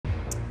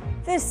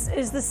This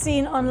is the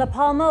scene on La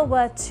Palma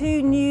where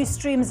two new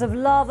streams of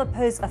lava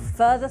pose a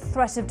further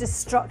threat of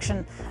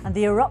destruction and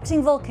the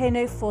erupting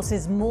volcano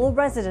forces more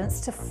residents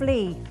to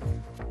flee.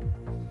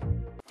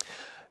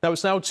 Now,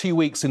 it's now 2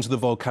 weeks into the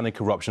volcanic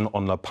eruption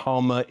on La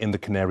Palma in the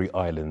Canary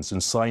Islands,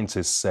 and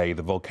scientists say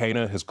the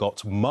volcano has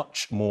got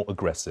much more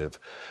aggressive.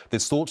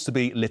 There's thought to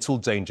be little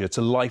danger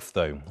to life,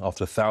 though,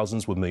 after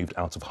thousands were moved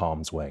out of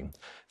harm's way.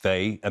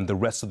 They and the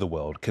rest of the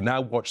world can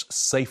now watch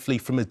safely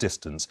from a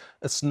distance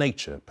as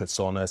nature puts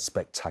on a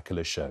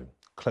spectacular show.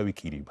 Chloe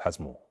Keedy has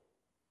more.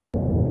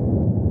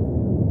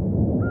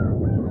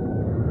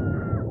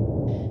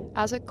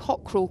 As a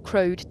cockerel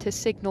crowed to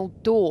signal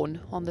dawn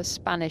on the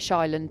Spanish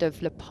island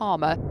of La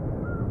Palma,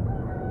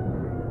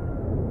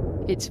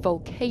 its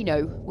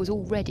volcano was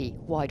already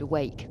wide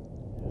awake.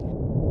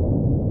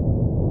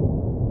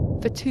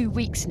 For 2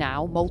 weeks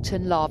now,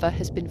 molten lava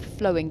has been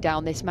flowing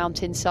down this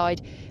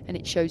mountainside, and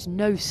it shows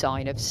no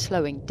sign of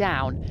slowing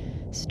down,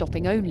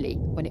 stopping only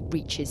when it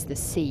reaches the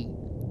sea.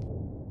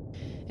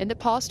 In the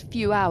past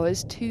few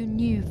hours, 2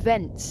 new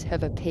vents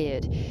have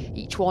appeared.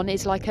 Each one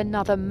is like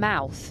another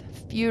mouth,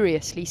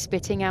 furiously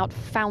spitting out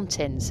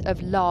fountains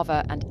of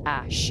lava and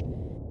ash.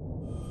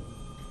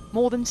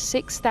 More than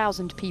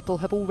 6,000 people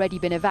have already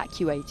been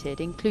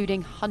evacuated,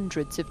 including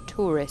hundreds of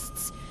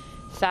tourists.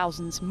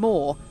 Thousands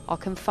more are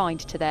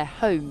confined to their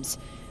homes,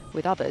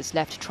 with others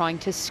left trying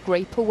to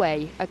scrape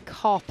away a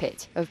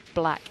carpet of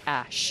black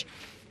ash.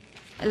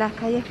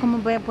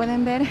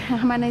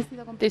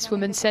 This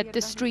woman said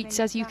the streets,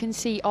 as you can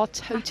see, are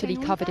totally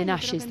covered in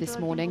ashes this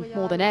morning.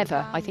 More than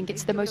ever, I think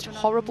it's the most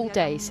horrible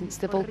day since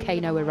the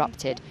volcano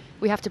erupted.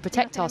 We have to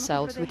protect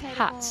ourselves with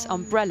hats,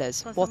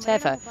 umbrellas,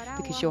 whatever,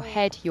 because your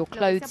head, your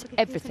clothes,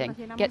 everything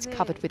gets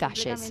covered with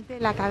ashes.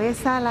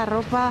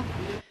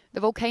 The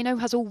volcano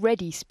has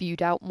already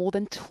spewed out more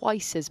than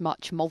twice as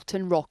much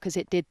molten rock as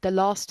it did the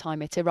last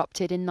time it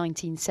erupted in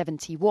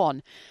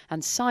 1971,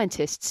 and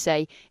scientists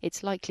say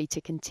it's likely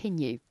to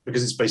continue.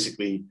 Because it's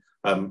basically,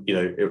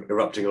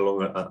 erupting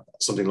along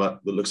something that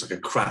looks like a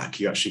crack,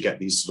 you actually get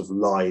these sort of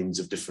lines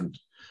of different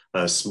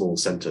small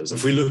centres.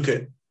 If we look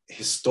at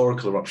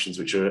historical eruptions,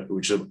 which are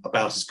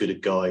about as good a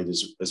guide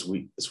as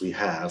we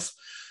have,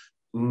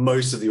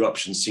 most of the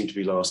eruptions seem to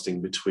be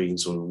lasting between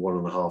sort of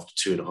 1.5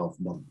 to 2.5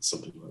 months,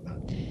 something like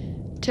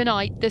that.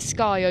 Tonight, the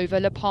sky over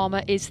La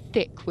Palma is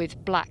thick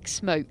with black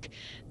smoke.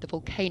 The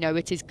volcano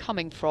it is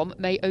coming from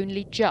may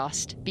only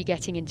just be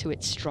getting into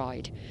its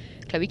stride.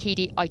 Chloe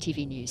Keedy,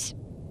 ITV News.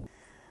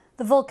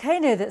 The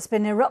volcano that's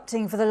been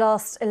erupting for the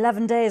last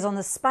 11 days on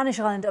the Spanish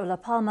island of La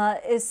Palma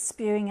is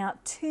spewing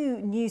out 2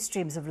 new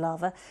streams of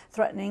lava,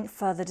 threatening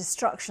further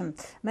destruction.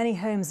 Many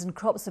homes and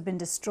crops have been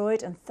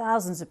destroyed and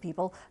thousands of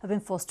people have been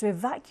forced to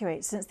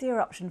evacuate since the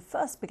eruption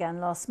first began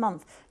last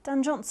month.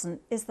 Dan Johnson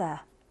is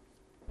there.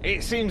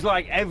 It seems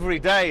like every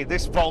day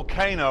this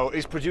volcano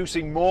is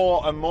producing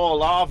more and more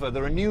lava.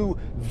 There are new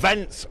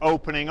vents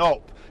opening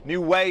up,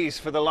 new ways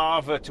for the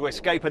lava to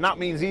escape, and that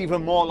means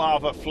even more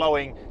lava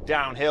flowing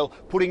downhill,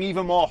 putting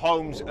even more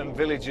homes and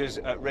villages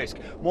at risk.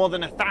 More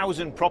than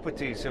 1,000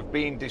 properties have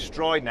been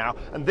destroyed now,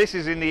 and this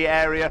is in the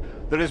area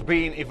that has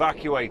been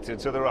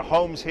evacuated. So there are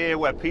homes here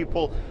where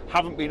people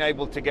haven't been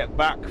able to get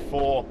back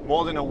for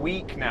more than a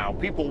week now.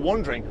 People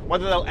wondering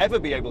whether they'll ever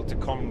be able to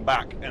come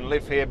back and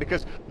live here,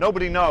 because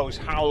nobody knows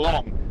how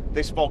long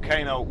this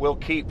volcano will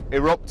keep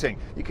erupting.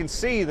 You can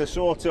see the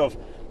sort of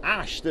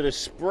ash that has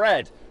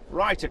spread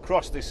right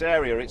across this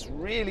area. It's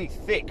really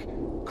thick,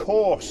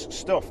 coarse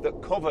stuff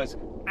that covers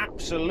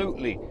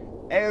absolutely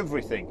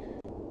everything.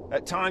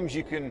 At times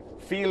you can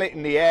feel it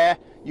in the air,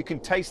 you can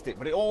taste it,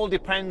 but it all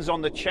depends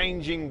on the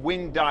changing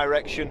wind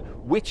direction,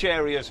 which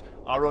areas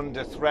are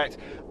under threat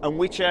and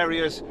which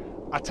areas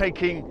are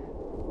taking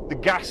the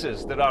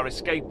gases that are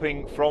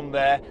escaping from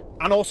there,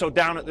 and also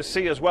down at the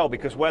sea as well,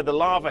 because where the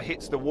lava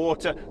hits the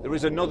water, there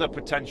is another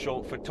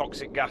potential for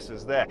toxic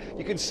gases there.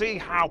 You can see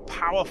how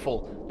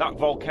powerful that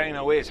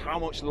volcano is, how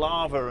much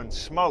lava and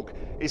smoke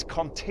is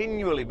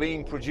continually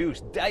being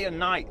produced. Day and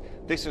night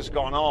this has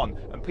gone on,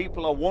 and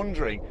people are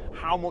wondering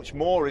how much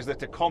more is there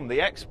to come. The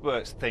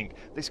experts think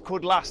this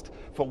could last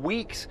for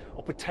weeks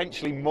or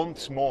potentially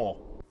months more.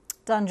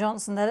 Dan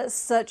Johnson there.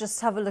 Let's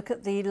just have a look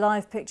at the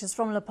live pictures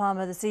from La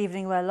Palma this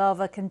evening, where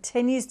lava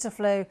continues to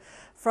flow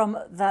from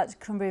that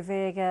Cumbre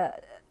Vieja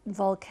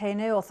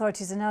volcano.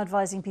 Authorities are now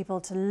advising people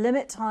to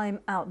limit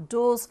time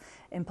outdoors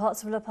in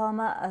parts of La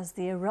Palma as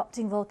the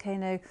erupting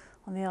volcano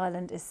on the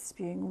island is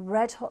spewing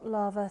red-hot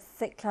lava,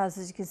 thick clouds,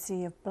 as you can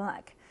see, of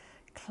black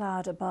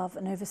cloud above,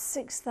 and over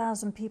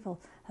 6,000 people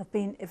have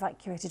been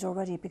evacuated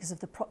already because of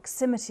the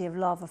proximity of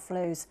lava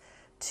flows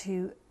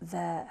to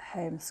their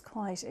homes.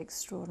 Quite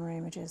extraordinary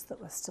images that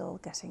we're still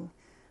getting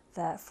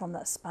there from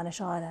that Spanish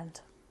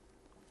island.